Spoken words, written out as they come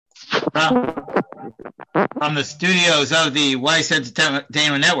From the studios of the Weiss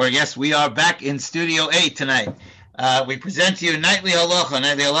Entertainment Network, yes, we are back in Studio A tonight. We present to you Nightly Halacha.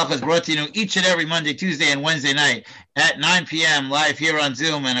 Nightly Halacha is brought to you each and every Monday, Tuesday, and Wednesday night at 9 p.m. live here on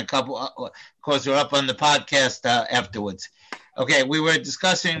Zoom, and of course, we're up on the podcast afterwards. Okay, we were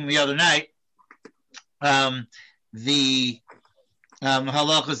discussing the other night the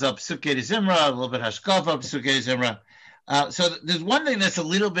halachas of Psukei Zimra, a little bit Hashkafa of Psukei Zimra. So there's one thing that's a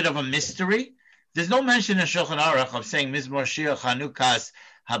little bit of a mystery. There's no mention in Shulchan Aruch of saying Mizmor Shir Chanukas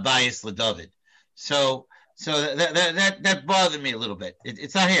Habayis LeDavid. So that bothered me a little bit.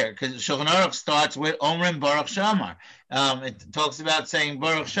 It's not here because Shulchan Aruch starts with Omrim Baruch Shamar. It talks about saying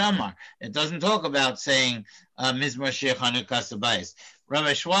Baruch Shamar. It doesn't talk about saying Mizmor Shir Chanukas Habayis.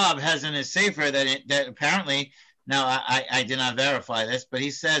 Rabbi Schwab has in his sefer that apparently. Now, I did not verify this, but he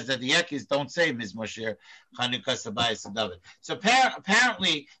says that the Ekis don't say Mizmor Shir Chanukas Habayis LeDavid. So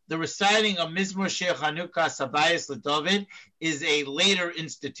apparently, the reciting of Mizmor Shir Chanukas Habayis LeDavid is a later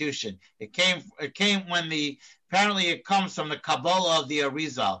institution. It came when apparently it comes from the Kabbalah of the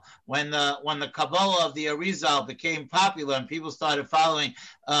Arizal. When the Kabbalah of the Arizal became popular and people started following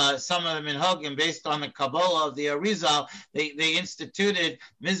some of the minhagim based on the Kabbalah of the Arizal, they instituted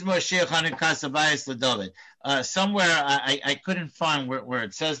Mizmor Shir Chanukas Habayis LeDavid. Somewhere I couldn't find where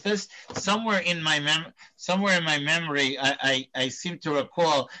it says this. Somewhere in my memory, I seem to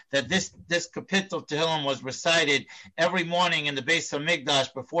recall that this Kapitel Tehillim was recited every morning in the Beis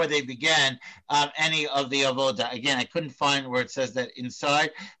Hamikdash before they began any of the avodah. Again, I couldn't find where it says that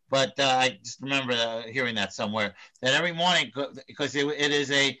inside, but I just remember hearing that somewhere, that every morning, because it is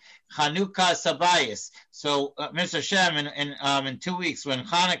a Chanukah Sabayis. So, Mr. Shem, in 2 weeks, when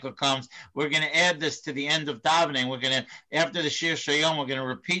Hanukkah comes, we're going to add this to the end of davening. We're going to, after the Shir Shayom, we're going to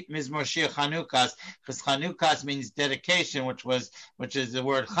repeat Mizmor Shir Chanukas, because Chanukas means dedication, which is the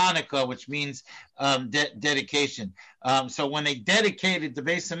word Hanukkah, which means dedication. So when they dedicated the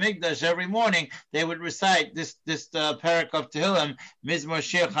Beis Hamikdash every morning, they would recite this parak of Tehillim, Mizmor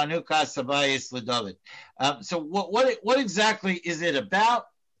Shir Chanukas Sabayis LeDavid. So what exactly is it about?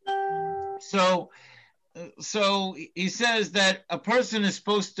 So he says that a person is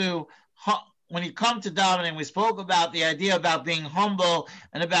supposed to, when you come to davening, we spoke about the idea about being humble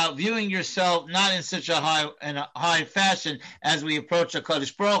and about viewing yourself not in such a high fashion as we approach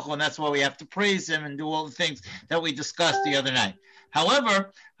HaKadosh Baruch Hu, and that's why we have to praise him and do all the things that we discussed the other night.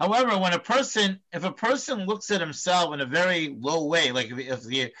 However, when if a person looks at himself in a very low way, like if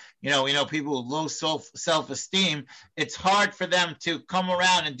people with low self-esteem, it's hard for them to come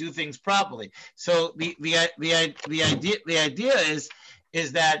around and do things properly. So the idea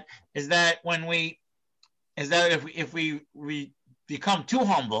is that if we become too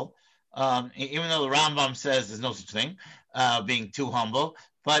humble, even though the Rambam says there's no such thing, being too humble.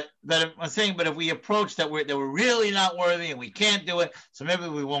 But I'm saying, but if we approach that we're really not worthy and we can't do it, so maybe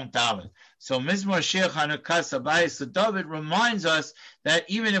we won't daven. So Mizmor Shir Chanukas Habayis LeDavid reminds us that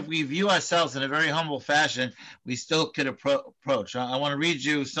even if we view ourselves in a very humble fashion, we still could approach. I want to read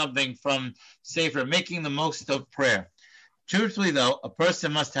you something from Sefer, Making the Most of Prayer. Truthfully, though, a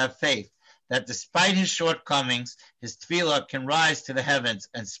person must have faith that despite his shortcomings, his tefillah can rise to the heavens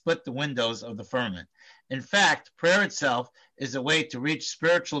and split the windows of the firmament. In fact, prayer itself is a way to reach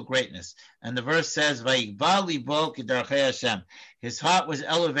spiritual greatness. And the verse says, Vayigba libo k'darchei Hashem. His heart was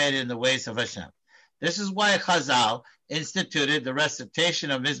elevated in the ways of Hashem. This is why Chazal instituted the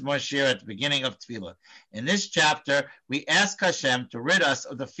recitation of Mizmor Shir at the beginning of Tefillah. In this chapter, we ask Hashem to rid us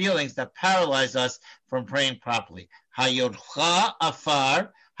of the feelings that paralyze us from praying properly. Hayodcha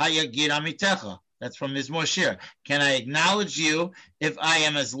afar hayagir amitecha. That's from Mizmor Shir. Can I acknowledge you if I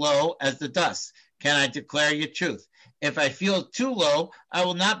am as low as the dust? Can I declare your truth? If I feel too low, I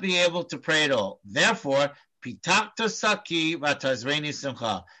will not be able to pray at all. Therefore, pitakta saki vatazreni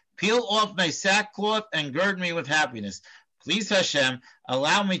simcha. Peel off my sackcloth and gird me with happiness. Please, Hashem,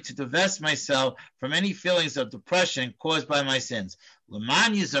 allow me to divest myself from any feelings of depression caused by my sins.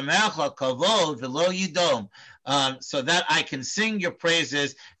 L'man yizamecha kavod v'lo yidom. So that I can sing your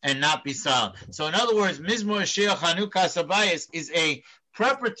praises and not be silent. So in other words, Mizmor Shir Chanukas Habayis is a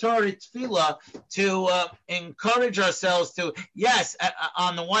preparatory tefillah to encourage ourselves to, yes,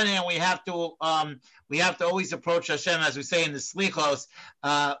 on the one hand, we have to always approach Hashem, as we say in the Slichos,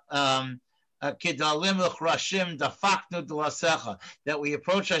 that we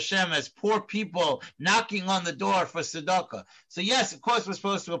approach Hashem as poor people knocking on the door for tzedakah. So yes, of course we're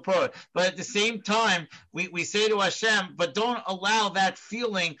supposed to approach, but at the same time, we say to Hashem, but don't allow that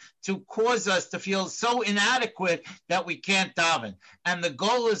feeling to cause us to feel so inadequate that we can't daven. And the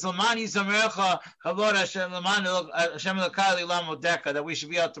goal is Lamani Zamecha Chavod Hashem Lekali Lamodeka, that we should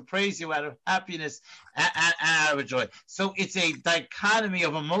be able to praise you out of happiness and out of joy. So it's a dichotomy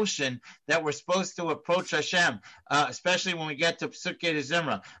of emotion that we're supposed to approach Hashem, especially when we get to Psukei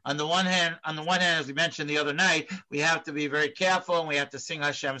Zimra. On the one hand, as we mentioned the other night, we have to be very careful and we have to sing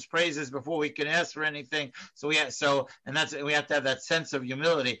Hashem's praises before we can ask for anything. We have to have that sense of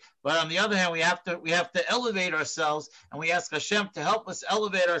humility. But on the other hand, we have to elevate ourselves, and we ask Hashem to help us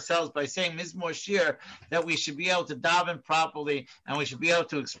elevate ourselves by saying Mizmor Shir, that we should be able to daven properly and we should be able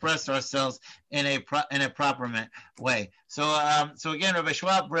to express ourselves in a proper way. So again, Rabbi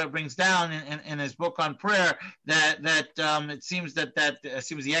Schwab brings down in his book on prayer that it seems that the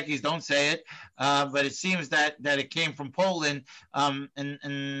Yekkis don't say it, but it seems that it came from Poland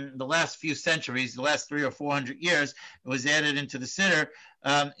in the last few centuries, the last 300 or 400 years. It was added into the Siddur.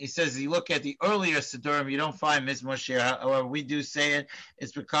 He says, you look at the earlier Siddurim, you don't find Mizmor Shir. However, we do say it.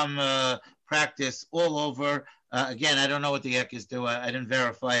 It's become practice all over. Again, I don't know what the Yekkis do. I didn't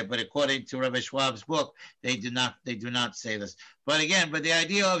verify it, but according to Rabbi Schwab's book, they do not say this. But the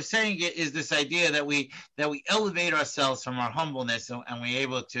idea of saying it is this idea that we elevate ourselves from our humbleness and we're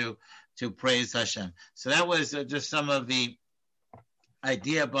able to praise Hashem. So that was just some of the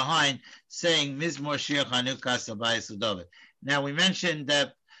idea behind saying Mizmor Shir Chanukah Sabayis David. Now we mentioned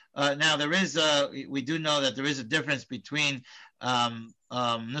that we do know that there is a difference between Nusach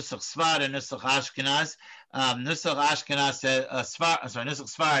Sfard and Nusach Ashkenaz. Nusach Ashkenaz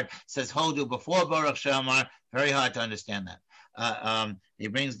Nusach Sfard says Hodu before Baruch She'amar. Very hard to understand that. He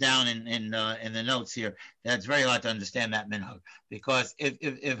brings down in the notes here that it's very hard to understand that minhag, because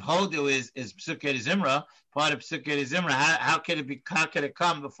if Hodu is Psukei Zimra, part of Psukei Zimra, how could it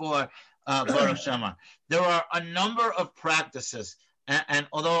come before Baruch She'amar? There are a number of practices, and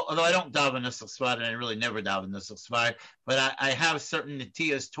although I don't daven Nusach Sfard, and I really never daven Nusach Sfard, but I have certain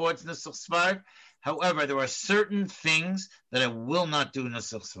netiyas towards Nusach Sfard. However, there are certain things that I will not do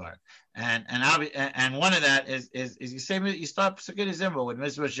Nusach Sfard. And one of that is you start Psukei Zimra with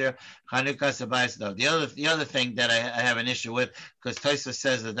Mizmor Shir Chanukah Sabayis David. The other thing that I have an issue with, because Tosfos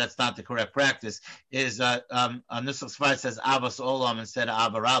says that that's not the correct practice, is Nusach Sfard says Avos Olam instead of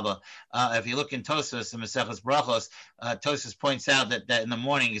Ava Rabba. If you look in Tosfos in Maseches Brachos, Tosfos points out that in the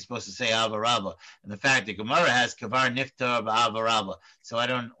morning you're supposed to say Ava Rabba. And the fact that Gemara has Kavar Niftar Ava Rabba. So I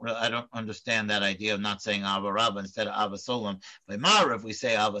don't understand that idea of not saying Ava Rabba instead of Ava Solam. By Ma'ariv we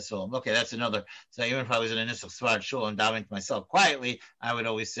say Ava Solam. Okay, that's another. So even if I was in a Nusach Sfard shul and davening to myself quietly, I would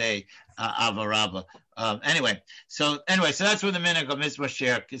always say Ava Rabba. So that's where the minhag of Mizmor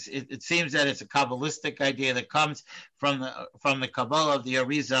Shir. It seems that it's a Kabbalistic idea that comes from the Kabbalah of the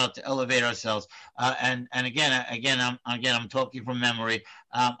Arizal to elevate ourselves. And again, I'm talking from memory.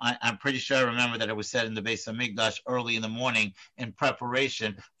 I'm pretty sure I remember that it was said in the Beis Hamikdash early in the morning in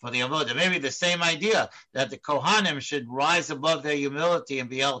preparation for the Avodah. Maybe the same idea that the Kohanim should rise above their humility and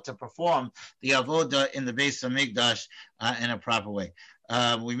be able to perform the Avodah in the Beis Hamikdash in a proper way.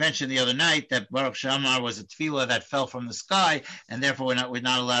 We mentioned the other night that Baruch She'amar was a tefillah that fell from the sky, and therefore we're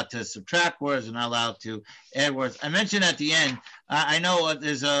not allowed to subtract words, we're not allowed to add words. I mentioned at the end, I know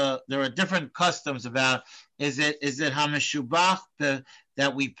there are different customs about is it hameshubach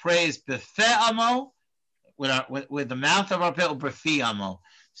that we praise befei amo with the mouth of our peh or b'fi amo.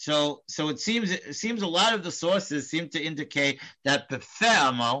 So it seems a lot of the sources seem to indicate that befei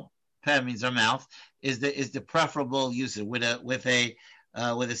amo, peh means our mouth, is the preferable usage with a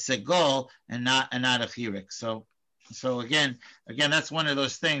segol and not a chirik. So again, that's one of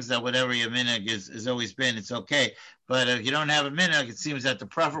those things that whatever your minhag has always been, it's okay. But if you don't have a minhag, it seems that the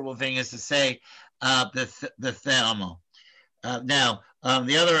preferable thing is to say befei amo. Now,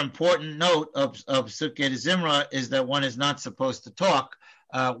 the other important note of Psukei Zimra is that one is not supposed to talk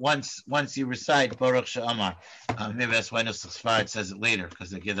once you recite Baruch She'amar. Maybe that's why Nusach Sfard says it later, because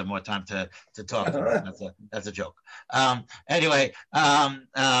they give them more time to talk. That's a joke. But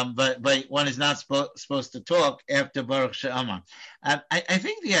one is not supposed to talk after Baruch She'amar. I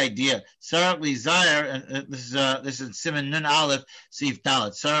think the idea, Sarat Lizayr, and this is Siman Nun Aleph Sif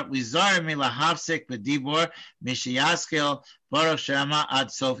Dalet. Sarat Lizayr milahafsek b'dibor mishiyaskel Baruch She'amar ad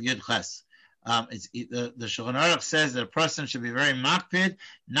sof Yud Ches. The Shulchan Aruch says that a person should be very makpid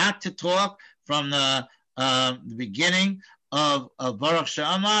not to talk from the beginning of Baruch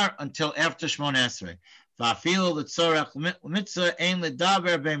She'amar until after Shmona Esrei. Va'afilu l'tzorech mitzvah ein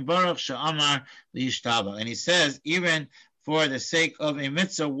ledaber ben Baruch She'amar liyishtaba. And he says even for the sake of a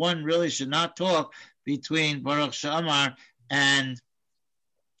mitzvah, one really should not talk between Baruch She'amar and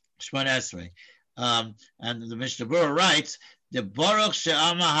Shmona Esrei. And the Mishnah Berurah writes, the Baruch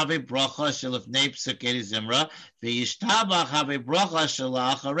she'ama have bracha shelifnei psukei zimra, ve'yishtabach have bracha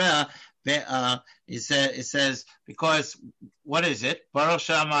shela'achareh. It says, because what is it? Baruch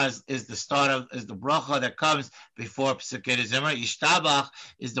she'ama is the start of, is the bracha that comes before psukei zimra. Yishtabach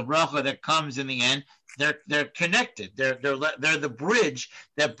is the bracha that comes in the end. They're connected. They're the bridge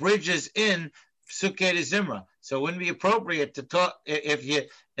that bridges in psukei zimra. So it wouldn't be appropriate to talk if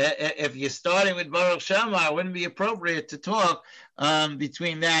you're starting with Baruch Shema. It wouldn't be appropriate to talk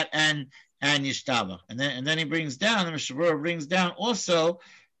between that and Yishtabach. And then he brings down, the Mishnah Berurah brings down also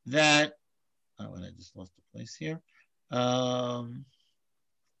that. Oh, I just lost the place here. And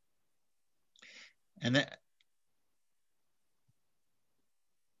then.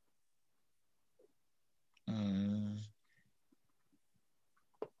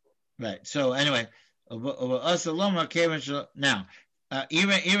 Right. So anyway. Now,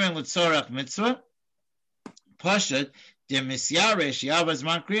 even with Sorach Mitzvah, Pashat, the Misyaresh,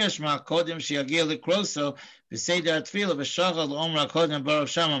 Yavazman Kriyashma, Kodim Shiagil Likroso, Beseda Tfila, Beshachal, Omra Kodim Baruch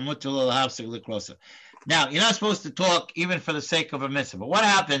Shama, Mutul Havsik Likroso. Now, you're not supposed to talk even for the sake of a mitzvah. But what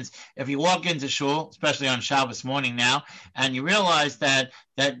happens if you walk into shul, especially on Shabbos morning now, and you realize that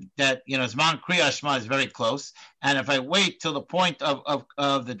Zman Kriyas Shema is very close, and if I wait till the point of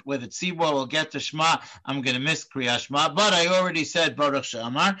where the tzibur will get to Shema, I'm going to miss Kriyas Shema. But I already said Baruch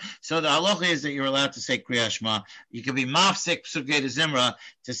She'amar, so the halacha is that you're allowed to say Kriyas Shema. You can be mafsik psukei zimra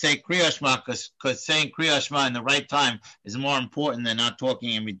to say Kriyas Shema, because saying Kriyas Shema in the right time is more important than not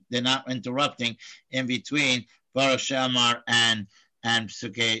talking, they're not interrupting in between Baruch She'amar and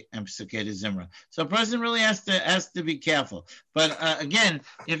Psukei Zimra. So a person really has to be careful. But again,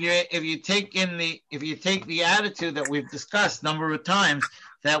 if you take the attitude that we've discussed a number of times,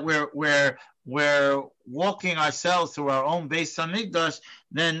 that we're walking ourselves through our own Beis Hamikdash,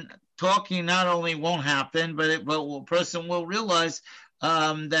 then talking not only won't happen, but a person will realize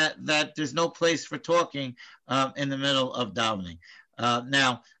that there's no place for talking in the middle of davening.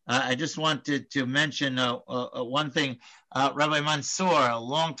 Now, I just wanted to mention one thing. Rabbi Mansour, a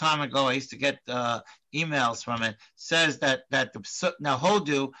long time ago, I used to get emails from it, says that now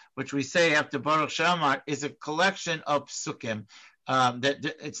Hodu, which we say after Baruch She'amar, is a collection of psukim.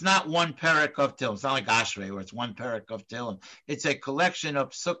 That it's not one parak of Tehillim. It's not like Ashrei, where it's one parak of Tehillim. It's a collection of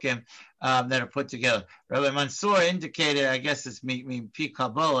psukim that are put together. Rabbi Mansour indicated, I guess it's Pi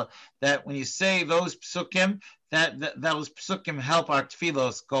Kabbalah, that when you say those psukim, that those psukim help our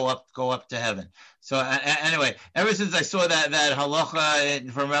tefillos go up to heaven. So anyway, ever since I saw that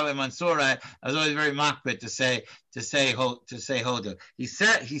halacha from Rabbi Mansour, I was always very makbid to say Hodu. He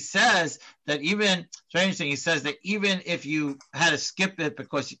says that even, strange thing, he says that even if you had to skip it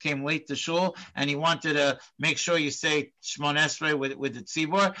because you came late to shul and you wanted to make sure you say Shmon Esrei with the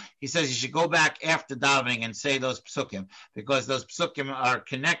tzibur, he says you should go back after davening and say those psukim, because those psukim are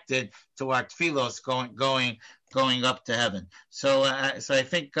connected to our tefillos going up to heaven. So I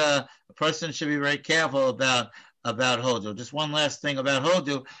think a person should be very careful about Hodu. Just one last thing about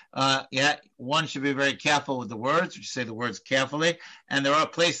Hodu. One should be very careful with the words. You say the words carefully, and there are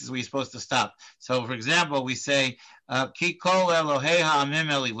places where you're supposed to stop. So, for example, we say Ki kol Eloheha Amim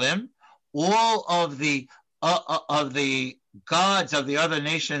Elilim. All of the gods of the other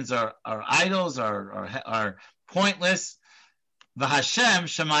nations are idols, are pointless. V'Hashem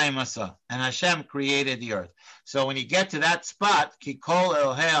Shemayim Asa, and Hashem created the earth. So when you get to that spot, Ki kol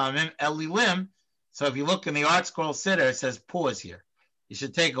Eloheha Amim Elilim. So if you look in the Art Scroll Siddur, it says pause here. You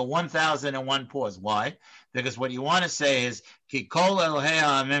should take a 1001 pause. Why? Because what you want to say is Ki kol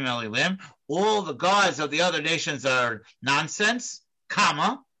Eloheha Amim Elilim. All the gods of the other nations are nonsense,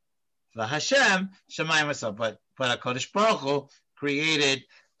 comma. V'Hashem Shemayim Asa. But HaKadosh Baruch Hu created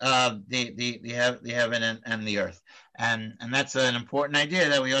the heaven and the earth. And that's an important idea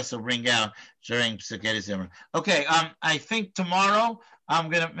that we also bring out during Psukei Zimra. Okay, I think tomorrow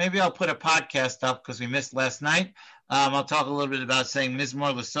maybe I'll put a podcast up because we missed last night. I'll talk a little bit about saying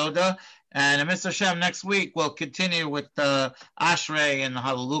Mizmor L'Soda. And Mr. Hashem, next week we'll continue with Ashrei and the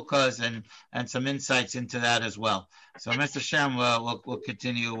Hallelujahs and some insights into that as well. So Mr. Hashem, we'll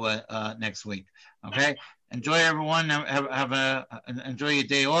continue next week. Okay? Enjoy, everyone. Enjoy your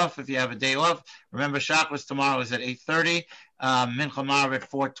day off if you have a day off. Remember, Shacharis tomorrow is at 8:30. Mincha Marav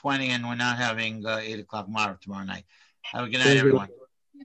at 4:20, and we're not having 8 o'clock Marav tomorrow night. Have a good night, everyone.